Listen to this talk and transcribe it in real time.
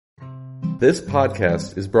This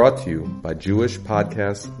podcast is brought to you by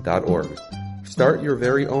JewishPodcasts.org. Start your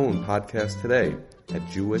very own podcast today at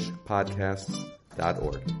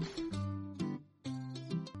JewishPodcasts.org.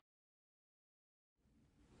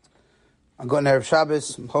 I'm going to Erev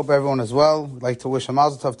Shabbos. Hope everyone is well. We'd like to wish a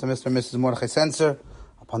mazel tov to Mr. and Mrs. Mordechai Sensor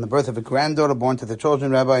upon the birth of a granddaughter born to the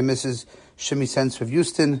children, Rabbi Mrs. Shimi Sensor of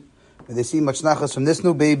Houston. May they see much nachas from this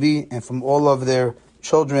new baby and from all of their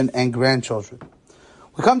children and grandchildren.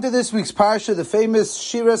 We come to this week's Parsha, the famous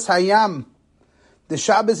Shiras Hayam. The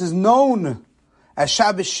Shabbos is known as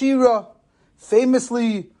Shabbos Shira,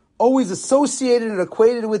 famously always associated and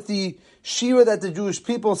equated with the Shira that the Jewish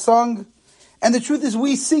people sung. And the truth is,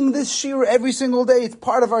 we sing this Shira every single day. It's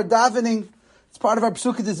part of our davening. It's part of our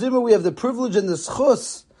Psukei D'Zimra. We have the privilege and the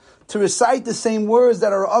schus to recite the same words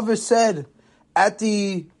that our Avos said at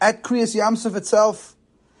Kriyas Yamsuf itself.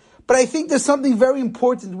 But I think there's something very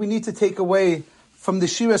important we need to take away from the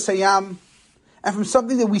Shiras Hayam, and from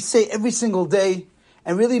something that we say every single day,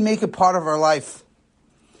 and really make it part of our life.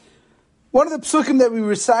 One of the psukim that we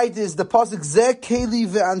recite is the pasuk Zeh Keli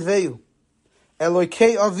Ve'anveu,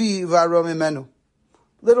 Elokei Avi V'arom Imenu.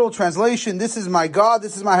 Literal translation: this is my God,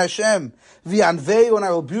 this is my Hashem, Ve'anveu, and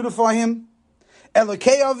I will beautify him.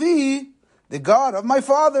 Elokei Avi, the God of my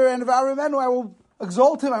father, and V'arom Imenu, I will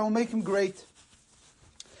exalt him, I will make him great.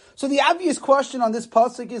 So the obvious question on this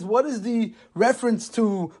pasuk is, what is the reference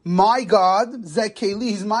to my God, Zeh Keli,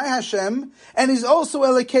 he's my Hashem, and he's also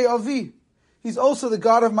Elokei Avi, he's also the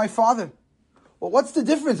God of my father. Well, what's the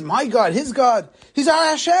difference? My God, his God, he's our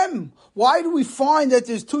Hashem. Why do we find that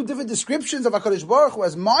there's two different descriptions of HaKadosh Baruch Hu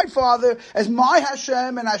as my father, as my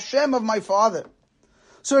Hashem, and Hashem of my father?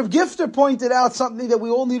 So Reb Gifter pointed out something that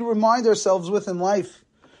we all need to remind ourselves with in life.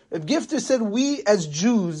 Reb Gifter said, we as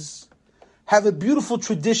Jews have a beautiful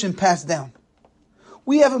tradition passed down.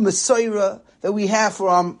 We have a Messiah that we have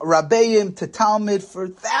from Rabbeim to Talmud for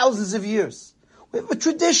thousands of years. We have a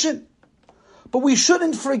tradition. But we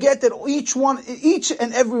shouldn't forget that each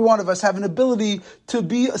and every one of us have an ability to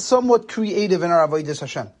be somewhat creative in our Avodas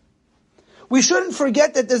Hashem. We shouldn't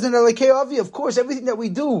forget that there's an Elokei Avi. Of course, everything that we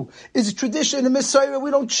do is tradition and Messiah.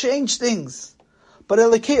 We don't change things. But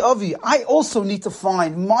Elokei Avi, I also need to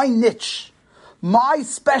find my niche, my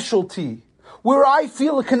specialty, where I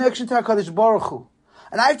feel a connection to HaKadosh Baruch Hu.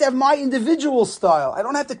 And I have to have my individual style. I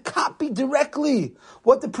don't have to copy directly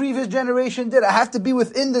what the previous generation did. I have to be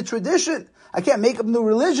within the tradition. I can't make up new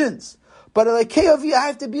religions. But like Avi, I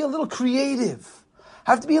have to be a little creative.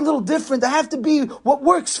 I have to be a little different. I have to be what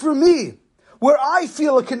works for me, where I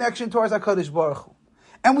feel a connection towards HaKadosh Baruch Hu.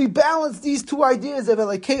 And we balance these two ideas of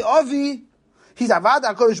Elokei Avi. He's Avad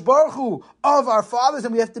HaKadosh Baruch Hu of our fathers,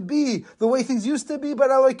 and we have to be the way things used to be, but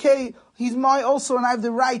Elokei, he's my also, and I have the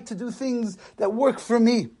right to do things that work for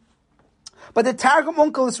me. But the Targum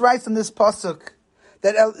Onkelos writes in this pasuk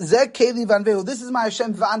that Zeh Keli V'anveu, this is my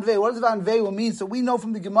Hashem V'anveu. What does V'anveu mean? So we know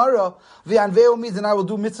from the Gemara, V'anveu means and I will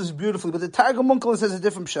do mitzvahs beautifully, but the Targum Onkelos has a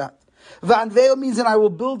different pshat. V'anveu means and I will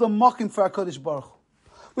build a mokim for HaKadosh Baruch Hu.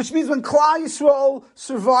 Which means when Klal Yisrael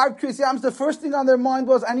survived Kriyas Yamsuf, the first thing on their mind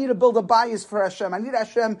was, I need to build a bayis for Hashem. I need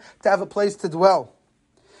Hashem to have a place to dwell.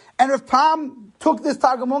 And Rav Pam took this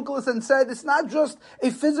Targum Onkelos and said, it's not just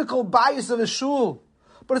a physical bayis of a shul,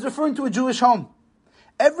 but it's referring to a Jewish home.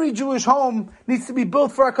 Every Jewish home needs to be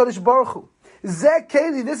built for HaKadosh Baruch Hu. Zeh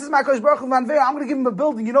Keli, this is my HaKadosh Baruch Hu, I'm going to give him a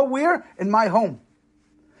building. You know where? In my home.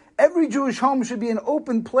 Every Jewish home should be an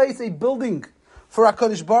open place, a building for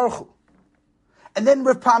HaKadosh Baruch Hu. And then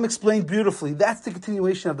Rav Pam explained beautifully, that's the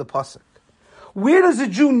continuation of the pasuk. Where does a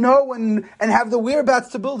Jew know and have the whereabouts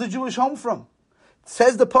to build a Jewish home from? It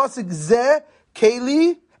says the pasuk, Zeh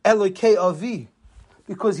Keli Elokei Avi,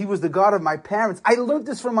 because he was the God of my parents. I learned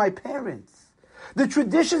this from my parents. The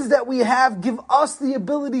traditions that we have give us the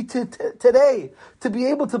ability today to be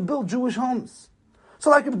able to build Jewish homes. So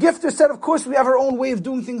like Gifter said, of course, we have our own way of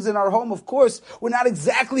doing things in our home. Of course, we're not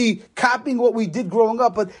exactly copying what we did growing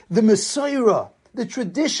up, but the Messiah, the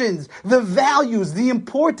traditions, the values, the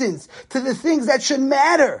importance to the things that should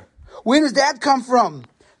matter. Where does that come from?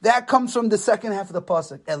 That comes from the second half of the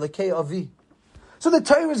pasuk, Elokei Avi. So the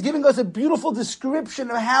Torah is giving us a beautiful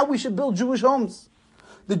description of how we should build Jewish homes.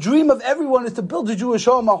 The dream of everyone is to build a Jewish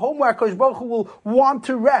home, a home where HaKadosh Baruch Hu will want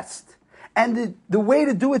to rest. And the way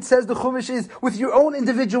to do it, says the Chumash, is with your own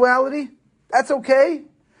individuality. That's okay.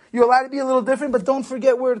 You're allowed to be a little different, but don't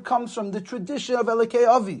forget where it comes from, the tradition of Elokei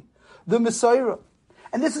Avi, the Messiah.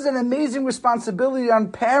 And this is an amazing responsibility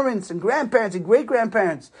on parents and grandparents and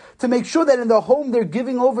great-grandparents to make sure that in the home they're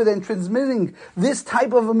giving over and transmitting this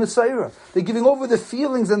type of a Messiah. They're giving over the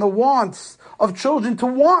feelings and the wants of children to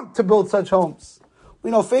want to build such homes. We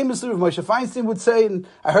know famously, Moshe Feinstein would say, and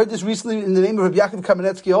I heard this recently in the name of Rabbi Yaakov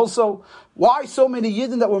Kamenetsky also, why so many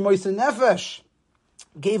Yidden that were Moisei Nefesh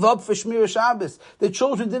gave up for Shmir Shabbos. Their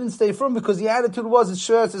children didn't stay firm because the attitude was, it's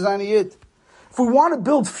Shur Tzazani Yid. If we want to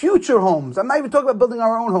build future homes, I'm not even talking about building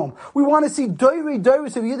our own home. We want to see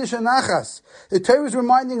doiris of Yiddish and Nachas. The Torah is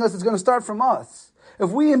reminding us it's going to start from us. If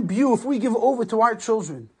we give over to our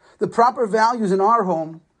children the proper values in our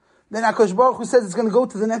home, then HaKadosh Baruch Hu says it's going to go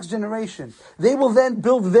to the next generation. They will then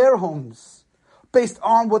build their homes based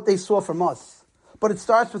on what they saw from us. But it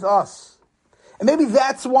starts with us. And maybe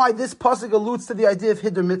that's why this pasuk alludes to the idea of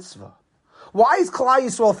Hiddur Mitzvah. Why is Klal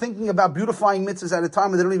Yisrael thinking about beautifying mitzvahs at a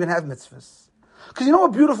time when they don't even have mitzvahs? Because you know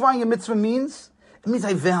what beautifying a mitzvah means? It means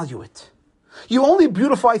I value it. You only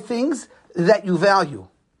beautify things that you value.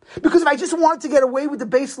 Because if I just wanted to get away with the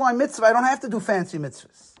baseline mitzvah, I don't have to do fancy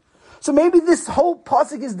mitzvahs. So maybe this whole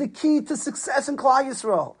pasuk is the key to success in Klal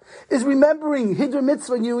Yisrael, is remembering Hiddur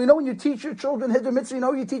Mitzvah. You know when you teach your children Hiddur Mitzvah, you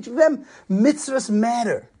know you're teaching them mitzvahs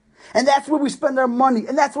matter. And that's where we spend our money,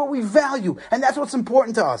 and that's what we value, and that's what's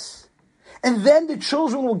important to us. And then the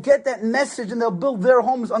children will get that message and they'll build their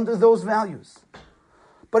homes under those values.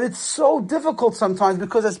 But it's so difficult sometimes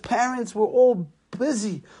because as parents, we're all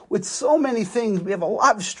busy with so many things. We have a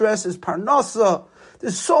lot of stresses, parnasa.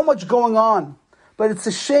 There's so much going on. But it's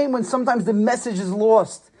a shame when sometimes the message is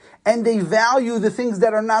lost and they value the things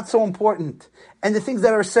that are not so important and the things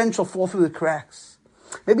that are essential fall through the cracks.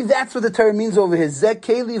 Maybe that's what the Torah means over here. Zeh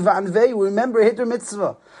keli v'anvei. Remember Hiddur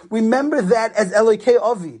Mitzvah. Remember that as Elokei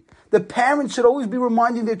Avi. The parents should always be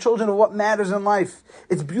reminding their children of what matters in life.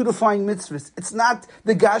 It's beautifying mitzvahs. It's not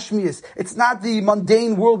the gashmias. It's not the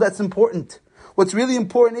mundane world that's important. What's really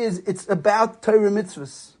important is it's about Torah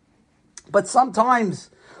mitzvahs. But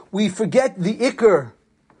sometimes we forget the ikr,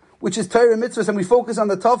 which is Torah mitzvahs, and we focus on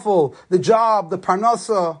the tafel, the job, the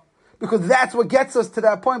parnasa, because that's what gets us to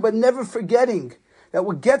that point, but never forgetting that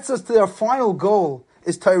what gets us to our final goal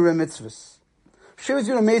is Torah mitzvahs. I'll share with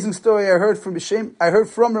you an amazing story I heard from Rav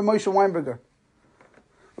Moshe Weinberger.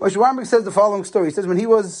 Moshe Weinberger says the following story. He says when he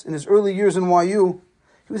was in his early years in YU,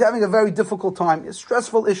 he was having a very difficult time, a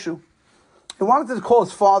stressful issue. He wanted to call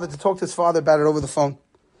his father, to talk to his father about it over the phone.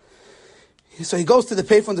 So he goes to the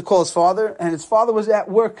payphone to call his father, and his father was at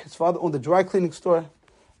work. His father owned a dry cleaning store.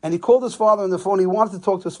 And he called his father on the phone. He wanted to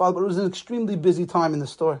talk to his father, but it was an extremely busy time in the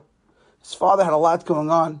store. His father had a lot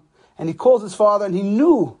going on. And he calls his father, and he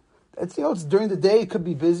knew that, it's during the day, it could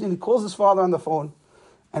be busy. And he calls his father on the phone.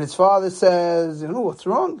 And his father says, what's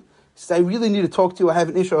wrong? He says, I really need to talk to you. I have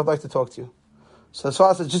an issue I'd like to talk to you. So his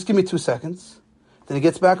father says, just give me 2 seconds. Then he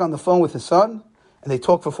gets back on the phone with his son, and they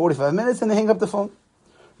talk for 45 minutes, and they hang up the phone.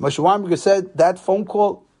 Moshe Weinberger said that phone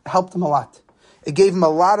call helped him a lot. It gave him a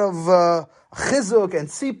lot of chizuk and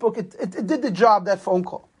sipuk. It did the job, that phone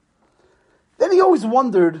call. Then he always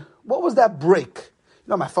wondered, what was that break?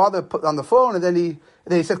 My father put on the phone, and then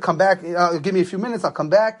he said, come back, give me a few minutes, I'll come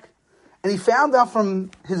back. And he found out from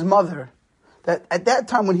his mother that at that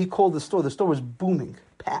time when he called the store was booming,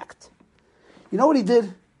 packed. You know what he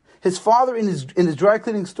did? His father in his dry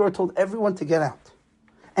cleaning store told everyone to get out.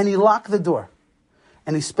 And he locked the door.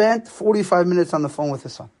 And he spent 45 minutes on the phone with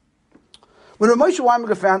his son. When Rav Moshe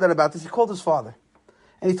Weinberger found out about this, he called his father.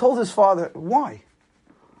 And he told his father, why?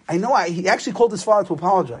 He actually called his father to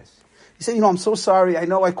apologize. He said, I'm so sorry. I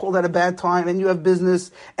know I called at a bad time, and you have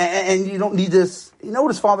business, and you don't need this. You know what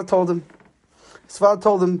his father told him? His father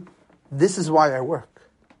told him, this is why I work.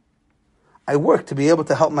 I work to be able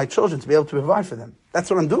to help my children, to be able to provide for them. That's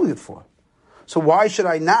what I'm doing it for. So why should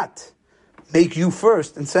I not make you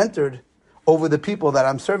first and centered over the people that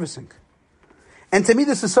I'm servicing? And to me,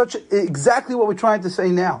 this is exactly what we're trying to say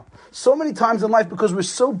now. So many times in life, because we're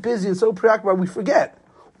so busy and so preoccupied, we forget.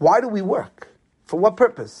 Why do we work? For what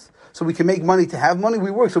purpose? So we can make money. To have money,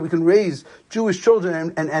 we work so we can raise Jewish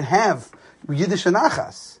children and have Yiddish and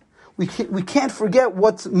Achas. We can't forget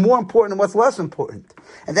what's more important and what's less important.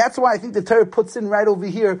 And that's why I think the Torah puts in right over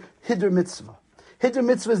here, Hiddur Mitzvah. Hiddur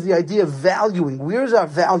Mitzvah is the idea of valuing. Where does our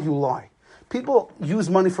value lie? People use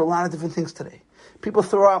money for a lot of different things today. People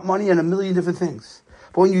throw out money on a million different things.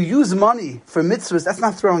 But when you use money for mitzvahs, that's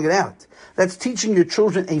not throwing it out. That's teaching your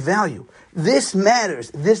children a value. This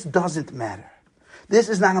matters. This doesn't matter. This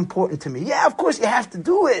is not important to me. Yeah, of course you have to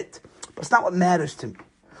do it, but it's not what matters to me.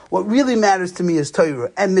 What really matters to me is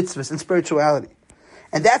Torah and mitzvahs and spirituality.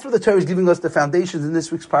 And that's what the Torah is giving us the foundations in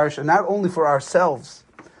this week's Parsha, not only for ourselves,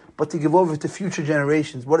 but to give over to future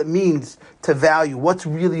generations, what it means to value, what's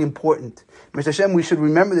really important. Mr. Hashem, we should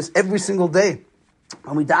remember this every single day.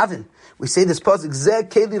 When we daven, we say this pasuk, Zeh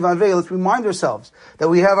keli v'anvei. Let's remind ourselves that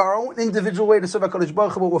we have our own individual way to serve HaKadosh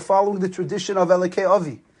Baruch Hu, but we're following the tradition of Elokei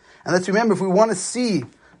Avi. And let's remember, if we want to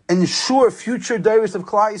ensure future dairies of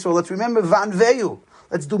Klal Yisrael, let's remember Vanveyu.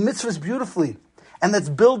 Let's do mitzvahs beautifully. And let's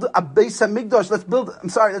build a Beis HaMikdash. Let's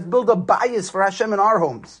build a bias for Hashem in our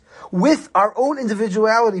homes. With our own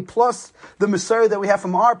individuality, plus the Messiah that we have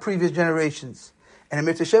from our previous generations. And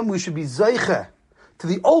in Mirz Hashem, we should be Zeicha to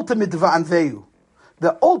the ultimate Vanveyu.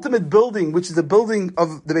 The ultimate building, which is the building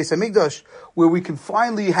of the Beis HaMikdash, where we can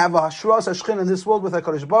finally have a Hashras HaShechin in this world with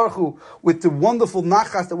HaKadosh Baruch Hu, with the wonderful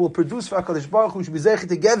Nachas that will produce for HaKadosh Baruch Hu. We should be Zeicha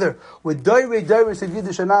together with Doirei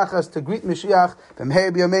Sevidish Nachas to greet Mashiach.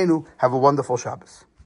 Have a wonderful Shabbos.